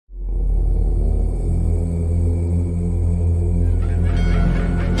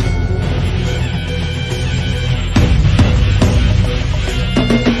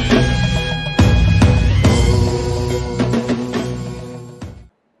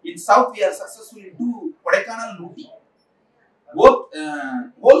In south, we are successful in two, Kodaikanal and Ooty. Both,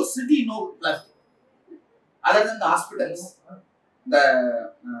 whole city no plastic. Other than the hospitals,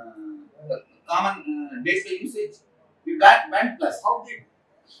 the common day-to-day usage, we banned plastic. How did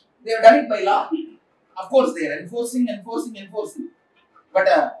they have done it by law? Of course, they are enforcing. But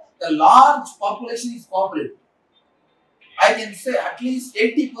the large population is cooperative. I can say at least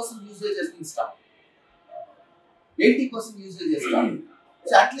 80% usage has been stopped. 80% usage has stopped.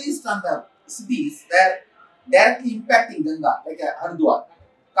 So at least on the cities, they are directly impacting Ganga, like Haridwar,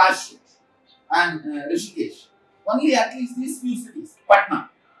 Kashi, and Rishikesh. Only at least these few cities, Patna,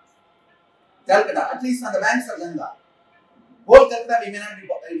 Calcutta, at least on the banks of Ganga. Whole Calcutta it may not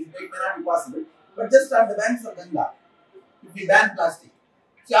be possible, but just on the banks of Ganga, if we ban plastic.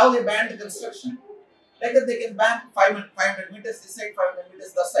 See how they banned the construction? Like that they can ban 500 meters this side, 500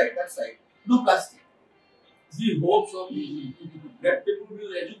 meters that side. No plastic. The hopes of that people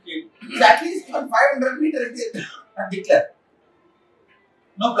will educate. So at least on 500 meters and declare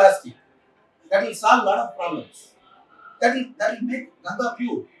no plastic. That will solve a lot of problems. That will make Ganga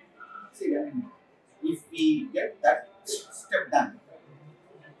pure. See, if we get that step done,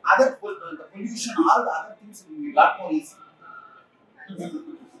 the pollution, all the other things will be a lot more easy.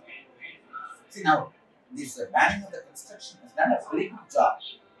 See now, this banning of the construction has done a very good job.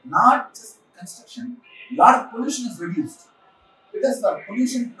 Not just construction, a lot of pollution is reduced. Because for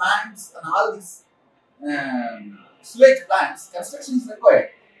pollution plants and all these sewage plants, construction is required.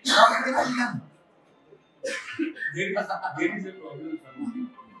 Now it cannot be done. There is a problem.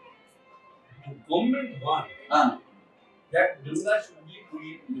 The government wants that Ganga should be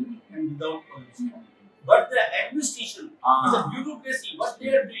clean and without pollution. But the administration, the bureaucracy, what they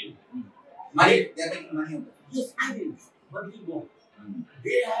are doing? Money, they are making money on it. Yes, I think. What do you want?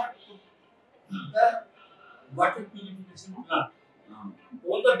 They have the water purification plant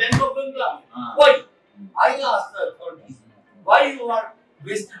on the bank of Ganga. Why? I asked the authorities, why you are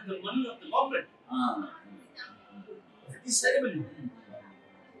wasting the money of the government? It is ceremony.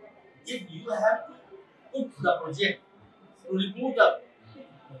 If you have to put the project to remove the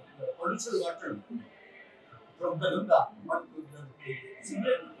pollution water from the Ganga,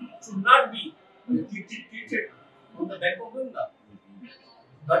 should not be treated on the bank of Ganga.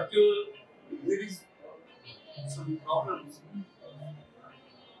 But there is some problems.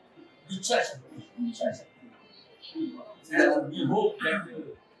 We hope that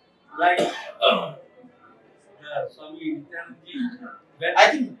like Swami Nithyananda, I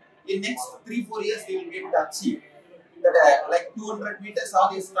think in next 3-4 years they will be able to achieve that like 200 meters how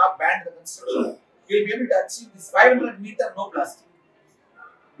they stop banned the construction. We will be able to achieve this 500 meter no plastic.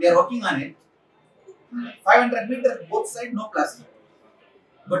 We are working on it. 500 meters both sides no plastic.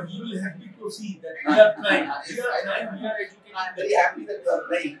 But you will have to see that we are trying. We are educating. I am very happy that you are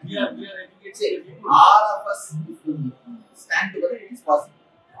trying. We are educating. All of us stand together, it is possible.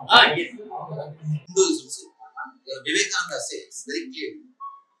 Yes. Hinduism, Vivekananda says very clearly,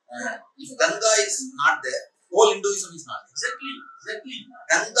 if Ganga is not there, whole Hinduism is not there. Exactly.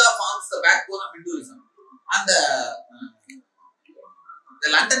 Ganga forms the backbone of Hinduism. And the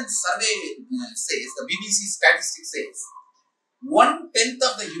London survey says, the BBC statistics says, 1/10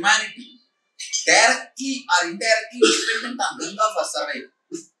 of the humanity directly or indirectly dependent on Ganga for survival.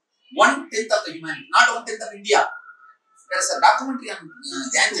 1/10 of the humanity, not 1/10 of India. There is a documentary on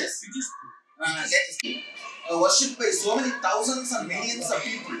Ganges. Worshipped by so many thousands and millions of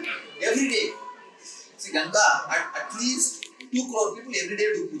people every day. See, Ganga, at least 2 crore people every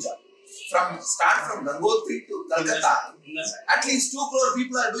day do puja. Start from Gangotri to Calcutta. At least 2 crore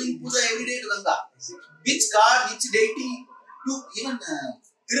people are doing puja every day to Ganga. Which god, which deity, to even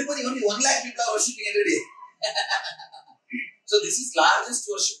Tirupati, only 1 lakh people are worshipping every day. So this is largest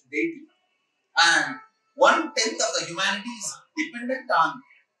worship deity. And 1/10 of the humanity is dependent on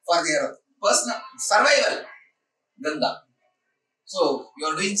for their personal survival, Ganga. So you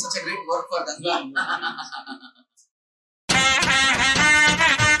are doing such a great work for Ganga.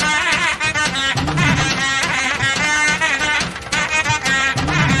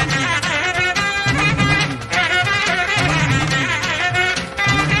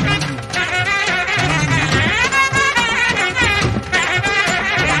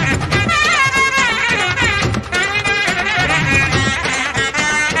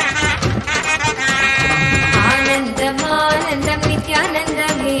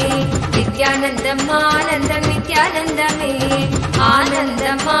 Nityanandam Nityanandame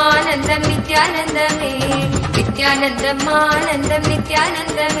Anandam Anandam Nityanandame Nityanandam Anandam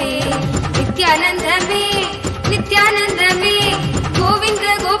Nityanandame Nityanandame Nityanandame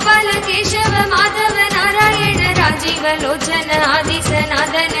Govinda Gopala Keshava Madhava Narayana Rajiva Lochana Adi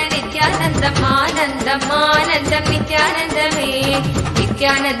Sanadana नित्यानन्दमे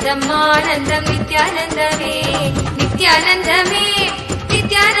नित्यानन्दम् आनन्दम् नित्यानन्दमे नित्यानन्दमे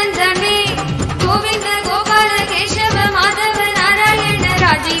नित्यानन्दमे गोविन्द गोपाल केशव माधव नारायण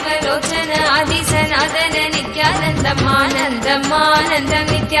राजीव लोचन आदि सनातन नित्यानन्दम् आनन्दम्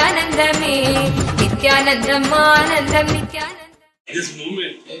आनन्दम् नित्यानन्दमे नित्यानन्दम् आनन्दम् नित्यानन्दम्. This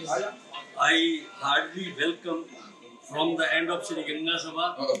movement, I hardly welcome from the end of Shri Ganga Sabha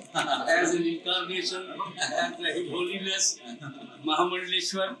as an incarnation as the His Holiness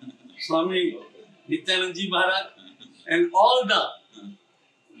Mahamandaleshwar Swami Nityananda Maharaj and all the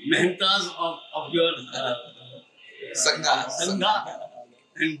Mehentas of your Sangha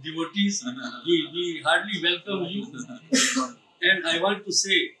and devotees. We hardly welcome you. And I want to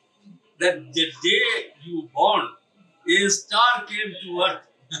say that the day you born, a star came to earth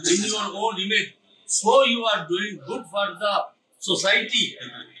in your own image. So you are doing good for the society.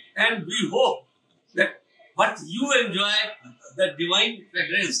 And we hope that what you enjoy, the divine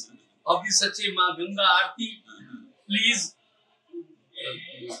fragrance of the Sache Ma Ganga Aarti, please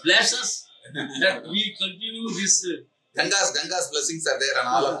bless us that we continue this. Ganga's blessings are there on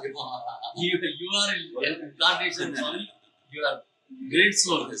all of you. You are an incarnation, sorry. You are great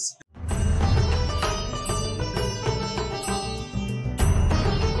soul.